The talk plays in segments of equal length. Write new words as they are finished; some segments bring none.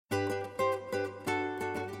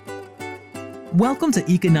Welcome to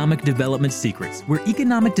Economic Development Secrets, where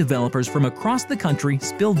economic developers from across the country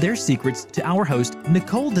spill their secrets to our host,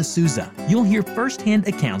 Nicole D'Souza. You'll hear firsthand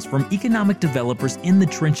accounts from economic developers in the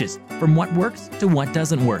trenches, from what works to what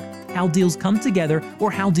doesn't work, how deals come together or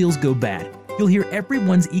how deals go bad. You'll hear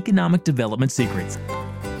everyone's economic development secrets.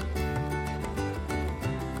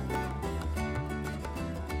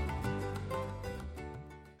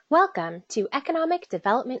 Welcome to Economic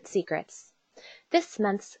Development Secrets. This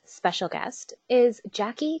month's special guest is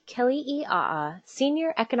Jackie Kili'ia'a,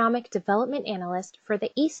 Senior Economic Development Analyst for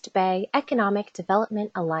the East Bay Economic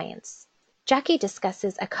Development Alliance. Jackie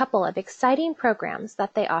discusses a couple of exciting programs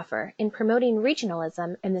that they offer in promoting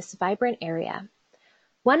regionalism in this vibrant area.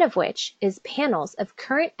 One of which is panels of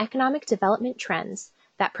current economic development trends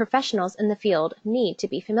that professionals in the field need to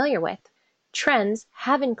be familiar with. Trends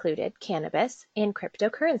have included cannabis and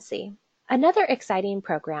cryptocurrency. Another exciting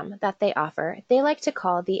program that they offer, they like to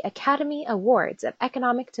call the Academy Awards of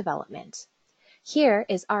Economic Development. Here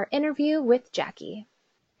is our interview with Jackie.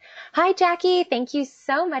 Hi, Jackie. Thank you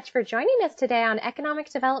so much for joining us today on Economic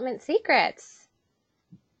Development Secrets.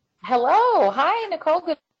 Hello. Hi, Nicole.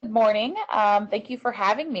 Good morning. Thank you for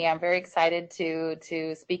having me. I'm very excited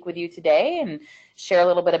to speak with you today and share a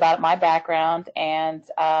little bit about my background and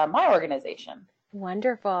my organization.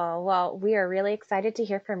 Wonderful. Well, we are really excited to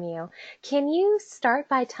hear from you. Can you start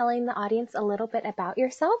by telling the audience a little bit about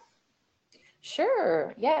yourself?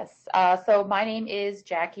 Sure. Yes. So my name is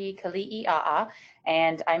Jackie Kili'ia'a,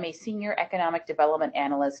 and I'm a Senior Economic Development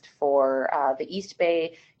Analyst for the East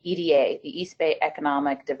Bay EDA, the East Bay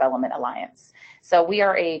Economic Development Alliance. So we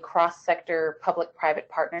are a cross-sector public-private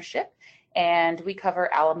partnership, and we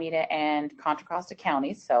cover Alameda and Contra Costa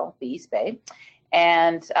counties, so the East Bay.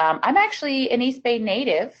 And I'm actually an East Bay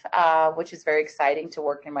native, which is very exciting to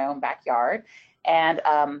work in my own backyard. And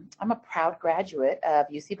I'm a proud graduate of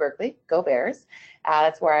UC Berkeley, go Bears.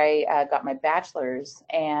 That's where I got my bachelor's,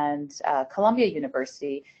 and Columbia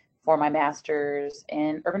University for my master's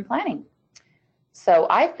in urban planning. So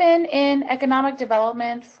I've been in economic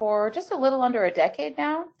development for just a little under a decade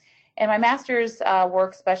now. And my master's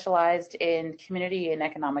work specialized in community and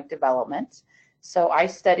economic development. So I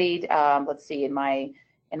studied, in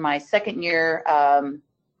my second year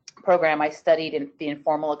program, I studied in the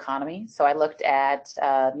informal economy. So I looked at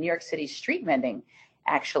New York City street vending,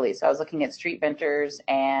 actually. So I was looking at street vendors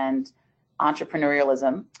and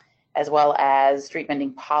entrepreneurialism, as well as street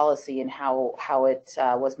vending policy and how it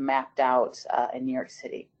was mapped out in New York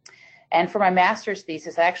City. And for my master's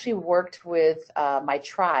thesis, I actually worked with my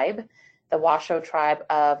tribe, the Washoe tribe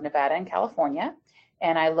of Nevada and California.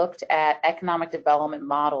 And I looked at economic development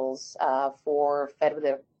models for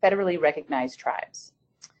federally recognized tribes.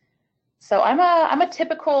 So I'm a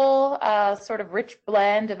typical sort of rich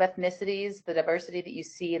blend of ethnicities, the diversity that you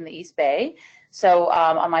see in the East Bay. So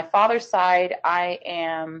on my father's side, I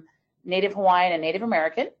am Native Hawaiian and Native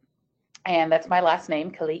American, and that's my last name,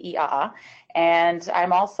 Kili'ia'a. And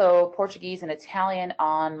I'm also Portuguese and Italian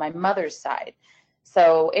on my mother's side.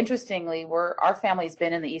 So interestingly, our family's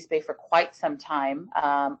been in the East Bay for quite some time.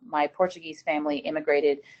 My Portuguese family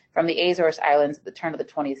immigrated from the Azores Islands at the turn of the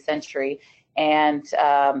 20th century, and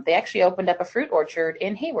they actually opened up a fruit orchard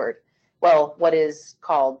in Hayward. Well, what is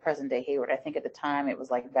called present-day Hayward. I think at the time it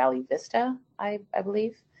was like Valley Vista, I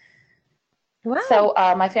believe. Wow. So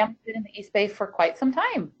my family's been in the East Bay for quite some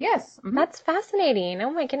time. Yes. Mm-hmm. That's fascinating.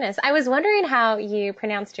 Oh my goodness. I was wondering how you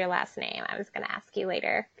pronounced your last name. I was going to ask you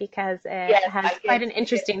later because it has quite an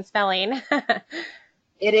interesting spelling.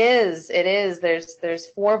 It is. There's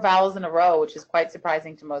 4 vowels in a row, which is quite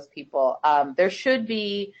surprising to most people. There should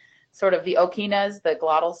be sort of the okinas, the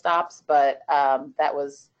glottal stops, but that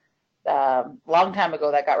was a long time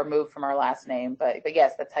ago that got removed from our last name. But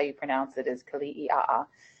yes, that's how you pronounce it, is Kili'ia'a.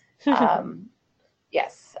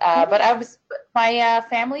 Yes, but my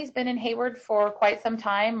family's been in Hayward for quite some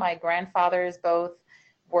time. My grandfathers both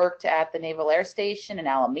worked at the Naval Air Station in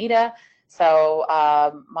Alameda. So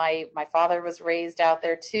my father was raised out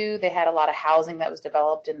there too. They had a lot of housing that was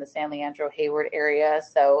developed in the San Leandro Hayward area.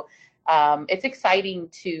 So it's exciting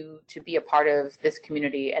to be a part of this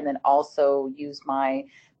community and then also use my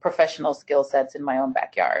professional skill sets in my own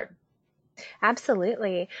backyard.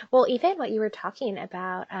 Absolutely. Well, even what you were talking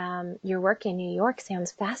about, your work in New York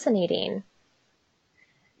sounds fascinating.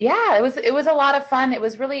 Yeah, it was a lot of fun. It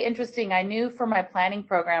was really interesting. I knew for my planning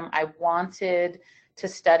program, I wanted to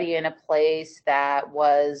study in a place that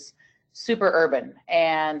was super urban,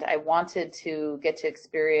 and I wanted to get to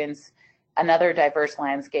experience another diverse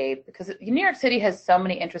landscape because New York City has so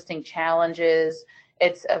many interesting challenges.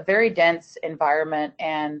 It's a very dense environment,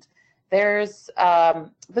 and there's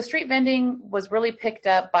the street vending was really picked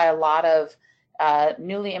up by a lot of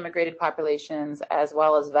newly immigrated populations as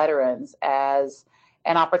well as veterans as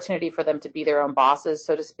an opportunity for them to be their own bosses,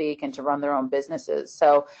 so to speak, and to run their own businesses.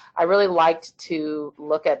 So I really liked to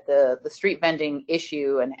look at the street vending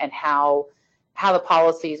issue and how the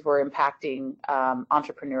policies were impacting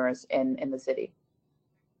entrepreneurs in the city.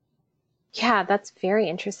 Yeah, that's very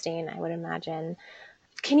interesting, I would imagine.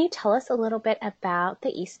 Can you tell us a little bit about the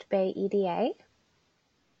East Bay EDA?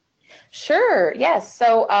 Sure, yes.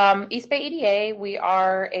 So East Bay EDA, we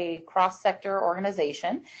are a cross-sector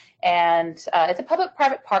organization, and it's a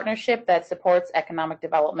public-private partnership that supports economic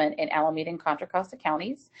development in Alameda and Contra Costa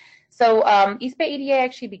counties. So East Bay EDA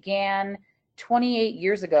actually began 28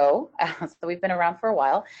 years ago, so we've been around for a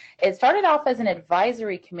while. It started off as an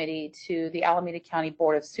advisory committee to the Alameda County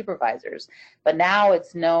Board of Supervisors, but now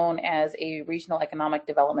it's known as a regional economic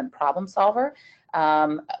development problem solver.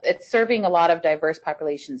 It's serving a lot of diverse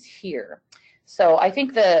populations here. So I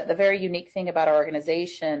think the very unique thing about our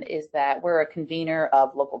organization is that we're a convener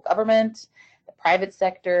of local government, the private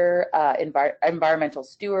sector, environmental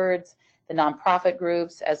stewards, the nonprofit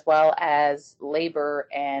groups, as well as labor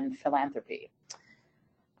and philanthropy.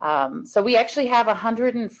 So we actually have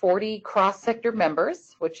 140 cross-sector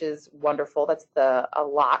members, which is wonderful. That's a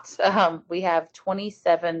lot. We have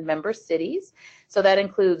 27 member cities, so that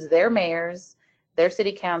includes their mayors, their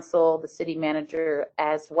city council, the city manager,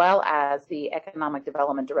 as well as the economic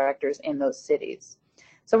development directors in those cities.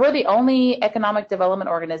 So we're the only economic development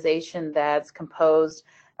organization that's composed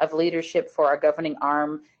of leadership for our governing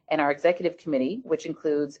arm and our executive committee, which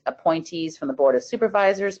includes appointees from the Board of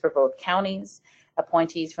Supervisors for both counties,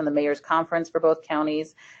 appointees from the Mayor's Conference for both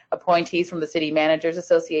counties, appointees from the City Managers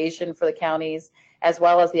Association for the counties, as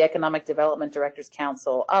well as the Economic Development Directors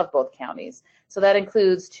Council of both counties. So that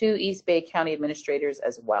includes 2 East Bay County administrators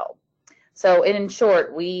as well. So in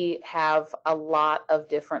short, we have a lot of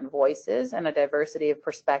different voices and a diversity of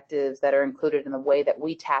perspectives that are included in the way that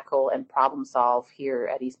we tackle and problem solve here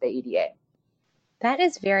at East Bay EDA. That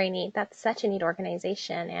is very neat. That's such a neat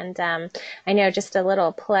organization. And I know, just a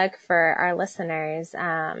little plug for our listeners,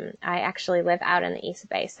 I actually live out in the East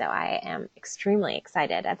Bay, so I am extremely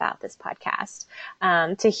excited about this podcast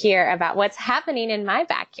to hear about what's happening in my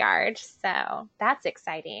backyard. So that's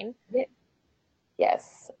exciting.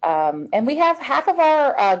 Yes. And we have half of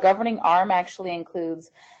our governing arm actually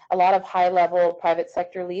includes a lot of high-level private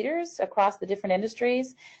sector leaders across the different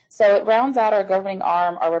industries. So it rounds out our governing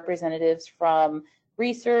arm, our representatives from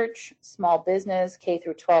research, small business, K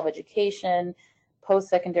through 12 education,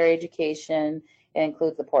 post-secondary education. It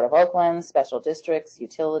includes the Port of Oakland, special districts,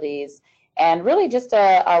 utilities, and really just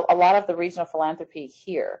a lot of the regional philanthropy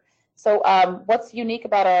here. So what's unique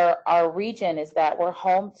about our region is that we're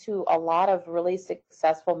home to a lot of really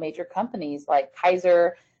successful major companies like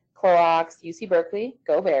Kaiser, Clorox, UC Berkeley,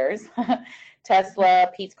 go Bears,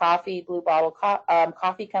 Tesla, Peet's Coffee, Blue Bottle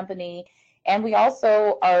Coffee Company. And we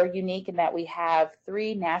also are unique in that we have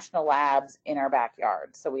 3 national labs in our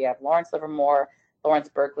backyard. So we have Lawrence Livermore, Lawrence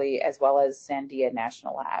Berkeley, as well as Sandia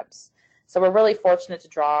National Labs. So we're really fortunate to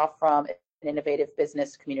draw from an innovative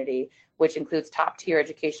business community, which includes top-tier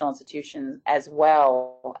educational institutions as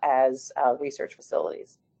well as research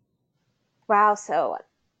facilities. Wow. So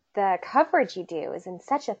the coverage you do is in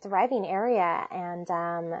such a thriving area, and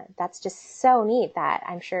that's just so neat that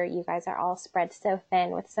I'm sure you guys are all spread so thin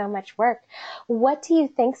with so much work. What do you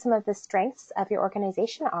think some of the strengths of your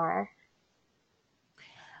organization are?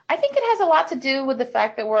 I think it has a lot to do with the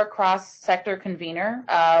fact that we're a cross-sector convener.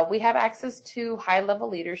 We have access to high-level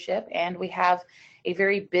leadership, and we have a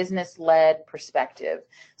very business-led perspective.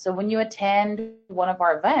 So when you attend one of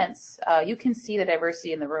our events, you can see the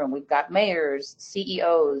diversity in the room. We've got mayors,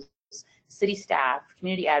 CEOs, city staff,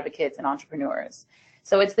 community advocates, and entrepreneurs.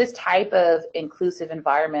 So it's this type of inclusive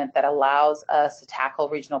environment that allows us to tackle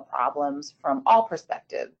regional problems from all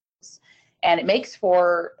perspectives. And it makes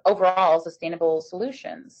for overall sustainable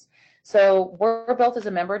solutions. So we're built as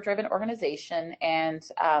a member-driven organization, and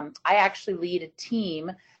I actually lead a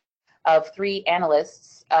team of 3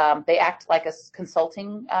 analysts. They act like a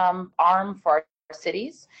consulting arm for our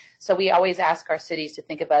cities. So we always ask our cities to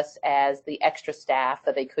think of us as the extra staff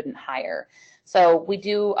that they couldn't hire. So we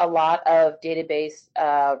do a lot of database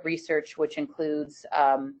research, which includes,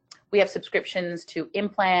 we have subscriptions to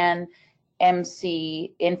Implan,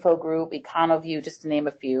 MC, Infogroup, EconoView, just to name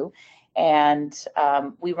a few. And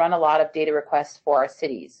we run a lot of data requests for our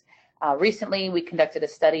cities. Recently, we conducted a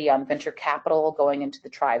study on venture capital going into the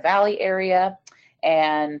Tri-Valley area.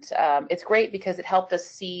 And it's great because it helped us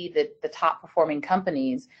see the top performing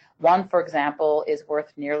companies. One, for example, is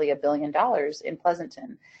worth nearly $1 billion in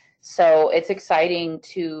Pleasanton. So it's exciting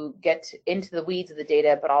to get into the weeds of the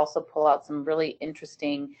data, but also pull out some really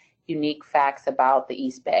interesting, unique facts about the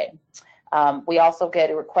East Bay. We also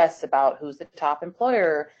get requests about who's the top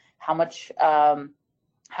employer, how much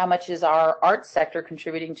is our arts sector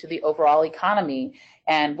contributing to the overall economy.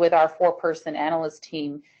 And with our 4-person analyst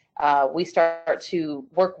team, we start to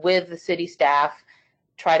work with the city staff,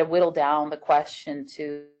 try to whittle down the question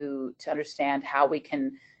to understand how we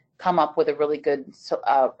can come up with a really good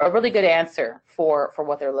answer for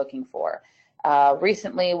what they're looking for.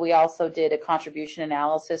 Recently, we also did a contribution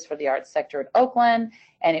analysis for the arts sector in Oakland,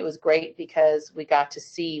 and it was great because we got to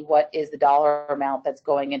see what is the dollar amount that's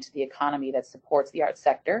going into the economy that supports the arts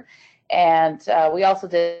sector. And we also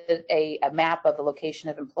did a map of the location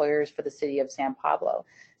of employers for the city of San Pablo.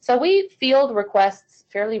 So we field requests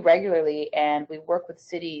fairly regularly, and we work with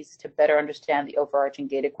cities to better understand the overarching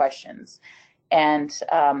data questions. And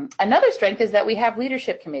another strength is that we have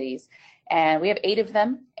leadership committees, and we have 8 of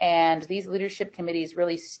them. And these leadership committees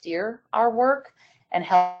really steer our work and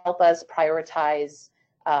help us prioritize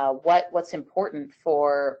what's important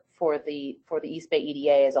for the East Bay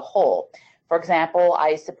EDA as a whole. For example,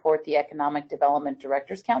 I support the Economic Development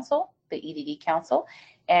Directors Council, the EDD Council,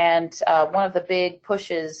 and one of the big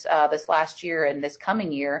pushes this last year and this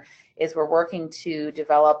coming year is we're working to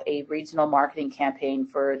develop a regional marketing campaign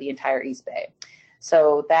for the entire East Bay.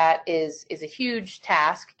 So that is a huge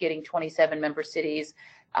task, getting 27 member cities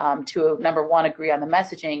to, number one, agree on the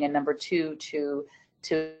messaging, and number two,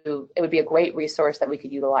 it would be a great resource that we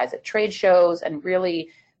could utilize at trade shows and really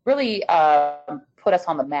put us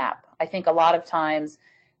on the map. I think a lot of times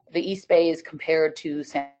the East Bay is compared to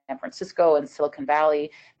San Francisco and Silicon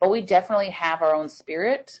Valley, but we definitely have our own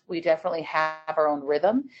spirit. We definitely have our own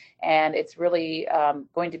rhythm, and it's really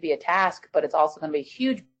going to be a task, but it's also going to be a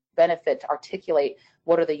huge benefit to articulate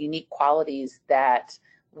what are the unique qualities that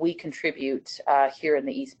we contribute here in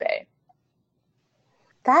the East Bay.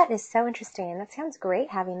 That is so interesting. That sounds great,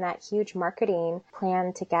 having that huge marketing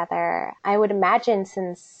plan together. I would imagine,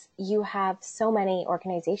 since you have so many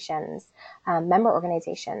organizations, member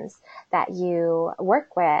organizations that you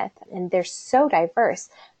work with, and they're so diverse,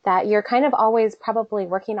 that you're kind of always probably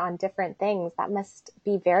working on different things. That must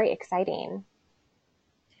be very exciting.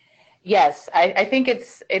 Yes, I think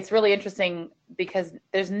it's really interesting because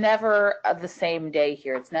there's never the same day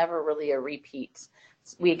here. It's never really a repeat.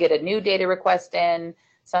 We get a new data request in.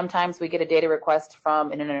 Sometimes we get a data request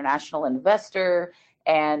from an international investor,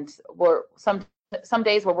 and some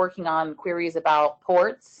days we're working on queries about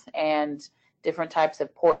ports and different types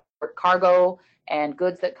of port cargo and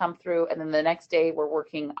goods that come through, and then the next day we're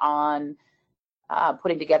working on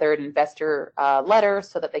putting together an investor letter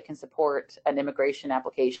so that they can support an immigration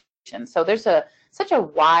application. So there's such a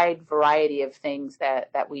wide variety of things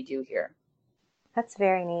that we do here. That's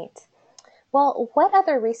very neat. Well, what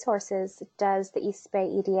other resources does the East Bay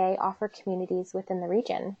EDA offer communities within the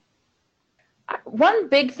region? One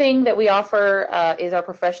big thing that we offer is our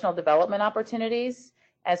professional development opportunities,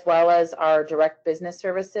 as well as our direct business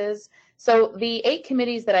services. So the 8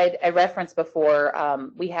 committees that I referenced before,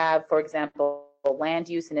 we have, for example, land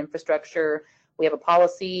use and infrastructure. We have a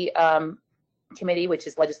policy committee, which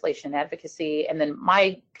is legislation and advocacy, and then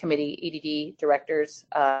my committee, EDD Directors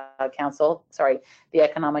Council, the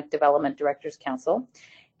Economic Development Directors Council.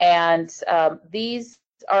 And these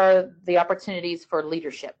are the opportunities for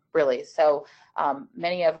leadership, really. So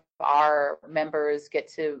many of our members get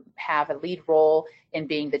to have a lead role in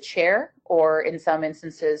being the chair, or in some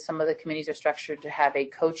instances, some of the committees are structured to have a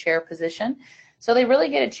co-chair position. So they really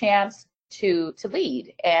get a chance to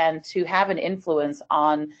lead and to have an influence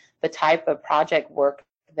on the type of project work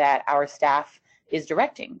that our staff is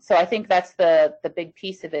directing. So I think that's the big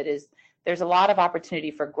piece of it, is there's a lot of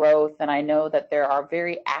opportunity for growth, and I know that there are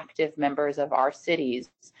very active members of our cities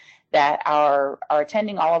that are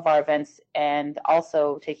attending all of our events and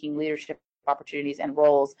also taking leadership opportunities and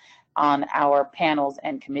roles on our panels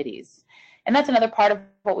and committees. And that's another part of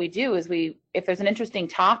what we do, is if there's an interesting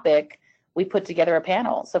topic, we put together a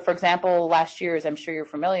panel. So for example, last year, as I'm sure you're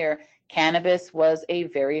familiar, cannabis was a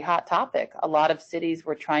very hot topic. A lot of cities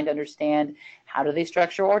were trying to understand, how do they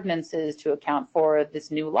structure ordinances to account for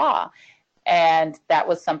this new law? And that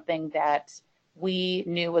was something that we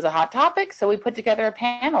knew was a hot topic, so we put together a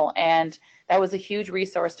panel, and that was a huge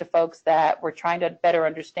resource to folks that were trying to better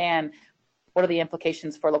understand what are the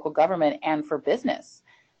implications for local government and for business.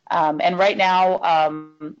 And right now,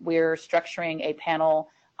 we're structuring a panel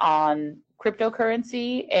on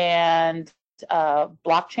cryptocurrency and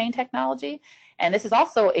blockchain technology. And this is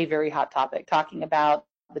also a very hot topic, talking about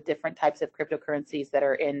the different types of cryptocurrencies that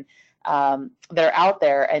are out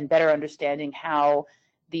there, and better understanding how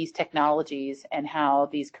these technologies and how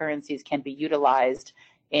these currencies can be utilized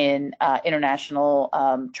in international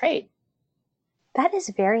trade. That is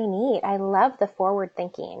very neat. I love the forward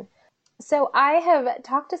thinking. So I have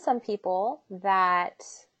talked to some people that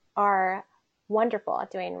are wonderful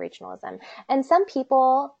at doing regionalism, and some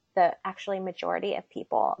people, the actually majority of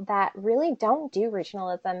people, that really don't do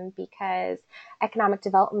regionalism because economic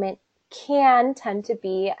development can tend to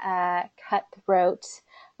be a cutthroat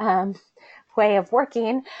way of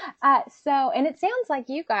working. And it sounds like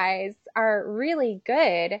you guys are really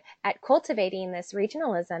good at cultivating this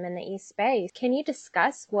regionalism in the East Bay. Can you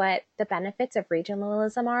discuss what the benefits of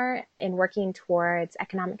regionalism are in working towards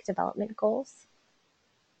economic development goals?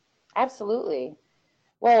 Absolutely.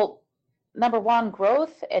 Well, number one,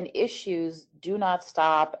 growth and issues do not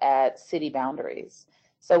stop at city boundaries.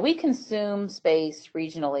 So we consume space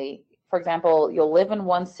regionally. For example, you'll live in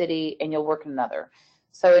one city and you'll work in another.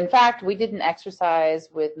 So in fact, we did an exercise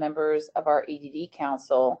with members of our EDD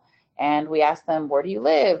council, and we asked them, where do you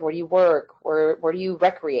live? Where do you work? Where do you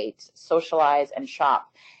recreate, socialize, and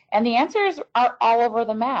shop? And the answers are all over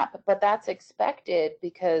the map, but that's expected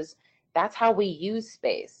because that's how we use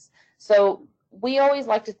space. So we always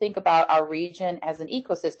like to think about our region as an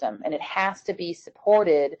ecosystem, and it has to be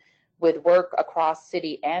supported with work across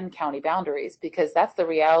city and county boundaries, because that's the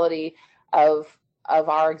reality of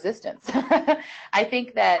our existence. I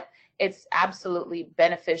think that it's absolutely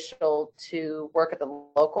beneficial to work at the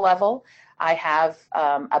local level. I have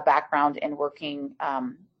a background in working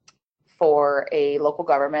for a local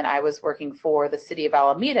government. I was working for the city of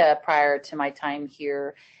Alameda prior to my time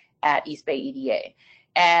here at East Bay EDA.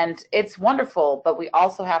 And it's wonderful, but we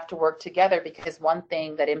also have to work together, because one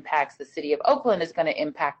thing that impacts the city of Oakland is going to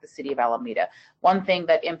impact the city of Alameda. One thing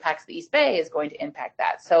that impacts the East Bay is going to impact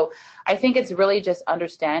that. So I think it's really just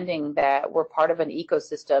understanding that we're part of an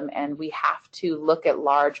ecosystem, and we have to look at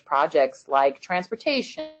large projects like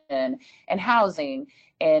transportation and housing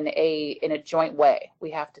in a joint way.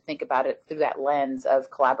 We have to think about it through that lens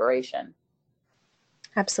of collaboration.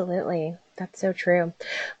 Absolutely. That's so true.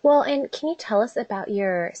 Well, and can you tell us about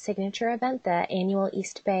your signature event, the annual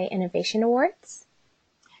East Bay Innovation Awards?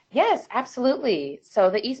 Yes, absolutely. So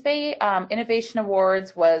the East Bay Innovation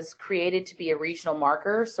Awards was created to be a regional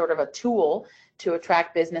marker, sort of a tool to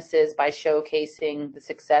attract businesses by showcasing the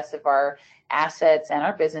success of our assets and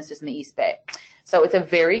our businesses in the East Bay. So it's a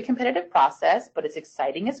very competitive process, but it's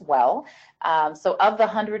exciting as well. So of the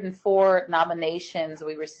 104 nominations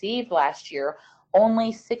we received last year,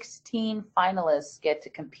 only 16 finalists get to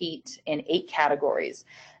compete in 8 categories.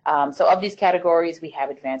 So of these categories, we have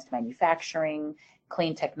advanced manufacturing,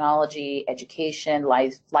 clean technology, education,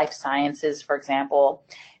 life sciences, for example.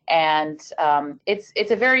 And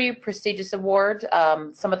it's a very prestigious award.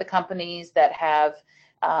 Some of the companies that have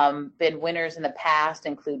been winners in the past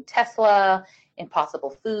include Tesla, Impossible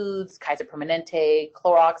Foods, Kaiser Permanente,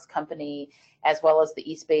 Clorox Company, as well as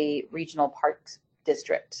the East Bay Regional Parks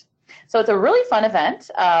District. So it's a really fun event.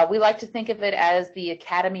 We like to think of it as the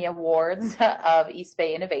Academy Awards of East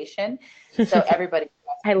Bay Innovation. So everybody.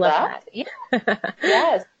 I love that. Yeah.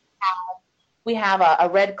 Yes. We have a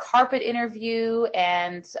red carpet interview,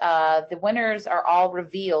 and the winners are all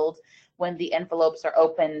revealed when the envelopes are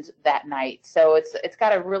opened that night. So it's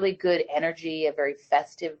got a really good energy, a very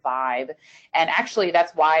festive vibe. And actually,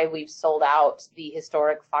 that's why we've sold out the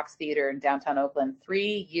historic Fox Theater in downtown Oakland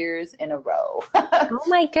 3 years in a row. Oh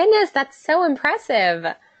my goodness, that's so impressive.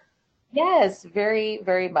 Yes, very,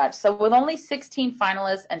 very much. So with only 16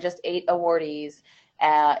 finalists and just 8 awardees,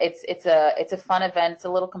 it's a fun event. It's a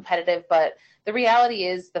little competitive, but the reality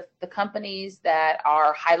is the companies that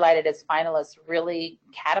are highlighted as finalists really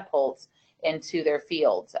catapult into their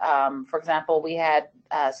fields. For example, we had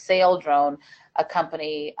Sail Drone, a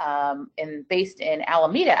company based in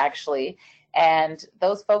Alameda, actually, and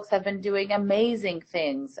those folks have been doing amazing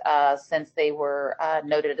things since they were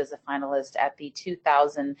noted as a finalist at the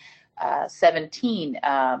 2017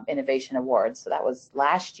 Innovation Awards. So that was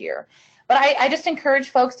last year. But I just encourage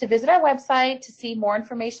folks to visit our website to see more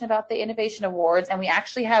information about the Innovation Awards. And we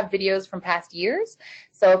actually have videos from past years.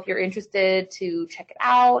 So if you're interested to check it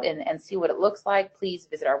out and see what it looks like, please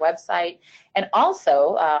visit our website. And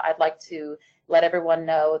also, I'd like to let everyone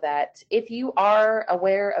know that if you are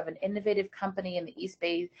aware of an innovative company in the East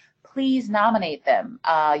Bay, please nominate them.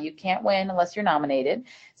 You can't win unless you're nominated.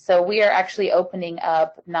 So we are actually opening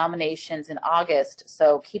up nominations in August.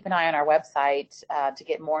 So keep an eye on our website to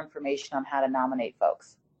get more information on how to nominate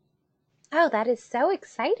folks. Oh, that is so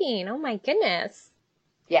exciting. Oh my goodness.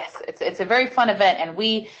 Yes, it's a very fun event. And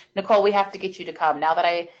Nicole, we have to get you to come. Now that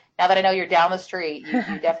I know you're down the street,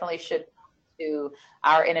 you definitely should to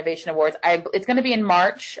our Innovation Awards. It's going to be in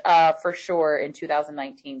March for sure in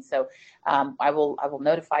 2019. So I will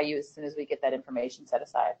notify you as soon as we get that information set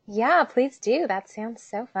aside. Yeah, please do. That sounds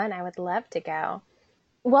so fun. I would love to go.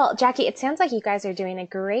 Well, Jackie, it sounds like you guys are doing a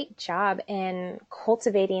great job in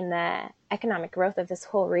cultivating the economic growth of this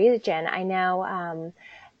whole region. I know,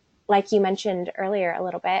 like you mentioned earlier a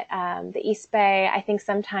little bit, the East Bay, I think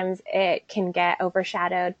sometimes it can get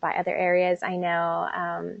overshadowed by other areas. I know,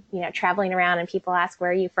 traveling around and people ask,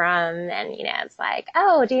 where are you from? And, it's like,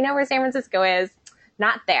 oh, do you know where San Francisco is?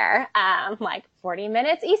 Not there, like 40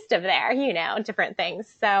 minutes east of there, different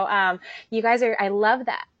things. So you guys I love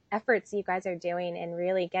that efforts you guys are doing in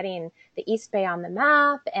really getting the East Bay on the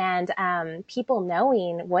map and people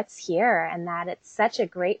knowing what's here and that it's such a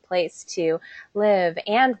great place to live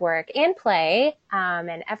and work and play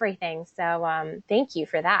and everything. So thank you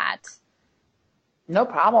for that. No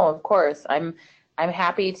problem. Of course. I'm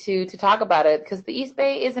happy to talk about it because the East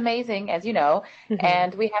Bay is amazing, as you know,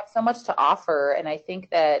 and we have so much to offer. And I think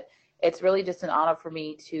that it's really just an honor for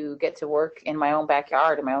me to get to work in my own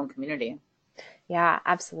backyard, in my own community. Yeah,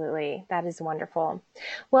 absolutely. That is wonderful.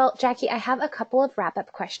 Well, Jackie, I have a couple of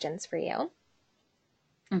wrap-up questions for you.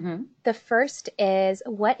 Mm-hmm. The first is,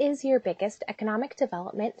 what is your biggest economic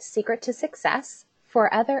development secret to success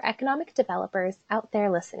for other economic developers out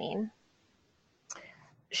there listening?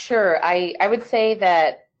 Sure. I would say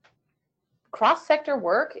that cross-sector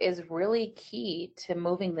work is really key to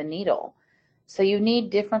moving the needle. So you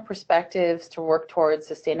need different perspectives to work towards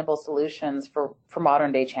sustainable solutions for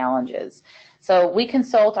modern day challenges. So we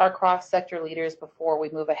consult our cross-sector leaders before we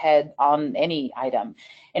move ahead on any item.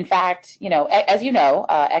 In fact, as you know,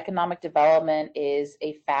 economic development is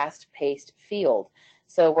a fast-paced field.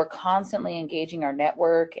 So we're constantly engaging our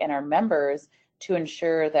network and our members to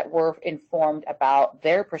ensure that we're informed about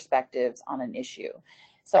their perspectives on an issue.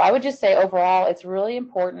 So I would just say overall, it's really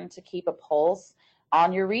important to keep a pulse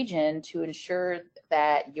on your region to ensure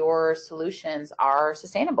that your solutions are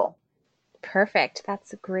sustainable. Perfect.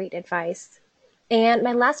 That's great advice. And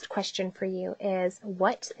my last question for you is,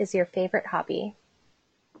 what is your favorite hobby?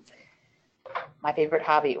 My favorite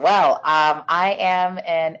hobby? Well, I am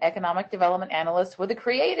an economic development analyst with a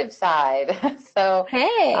creative side. So,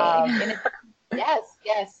 hey. Yes.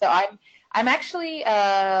 So I'm actually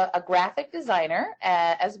a graphic designer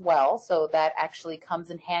as well, so that actually comes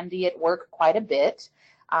in handy at work quite a bit.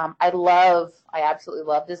 I absolutely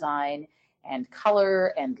love design and color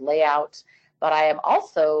and layout, but I am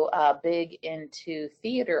also big into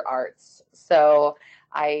theater arts. So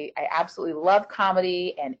I absolutely love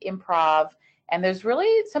comedy and improv, and there's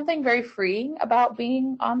really something very freeing about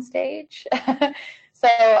being on stage. So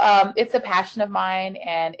it's a passion of mine,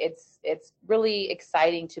 and it's really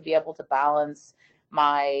exciting to be able to balance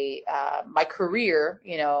my career,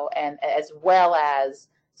 and as well as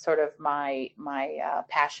sort of my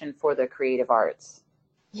passion for the creative arts.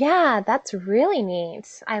 Yeah, that's really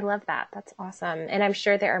neat. I love that. That's awesome. And I'm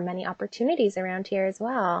sure there are many opportunities around here as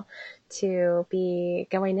well to be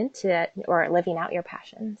going into it or living out your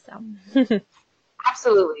passion. So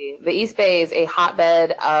Absolutely. The East Bay is a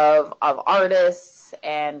hotbed of artists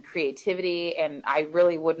and creativity, and I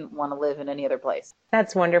really wouldn't want to live in any other place.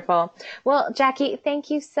 That's wonderful. Well, Jackie, thank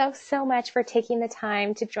you so much for taking the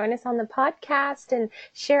time to join us on the podcast and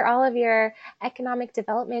share all of your economic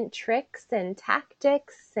development tricks and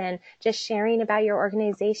tactics and just sharing about your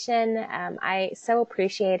organization. I so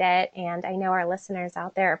appreciate it, and I know our listeners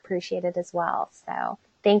out there appreciate it as well. So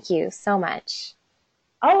thank you so much.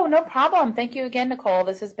 Oh, no problem. Thank you again, Nicole.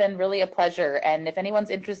 This has been really a pleasure. And if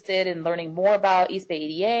anyone's interested in learning more about East Bay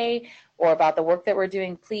EDA or about the work that we're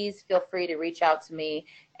doing, please feel free to reach out to me,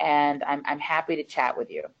 and I'm happy to chat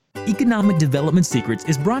with you. Economic Development Secrets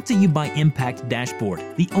is brought to you by Impact Dashboard,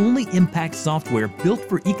 the only impact software built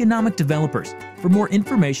for economic developers. For more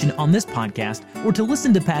information on this podcast or to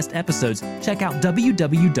listen to past episodes, check out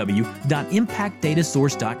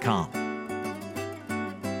www.impactdatasource.com.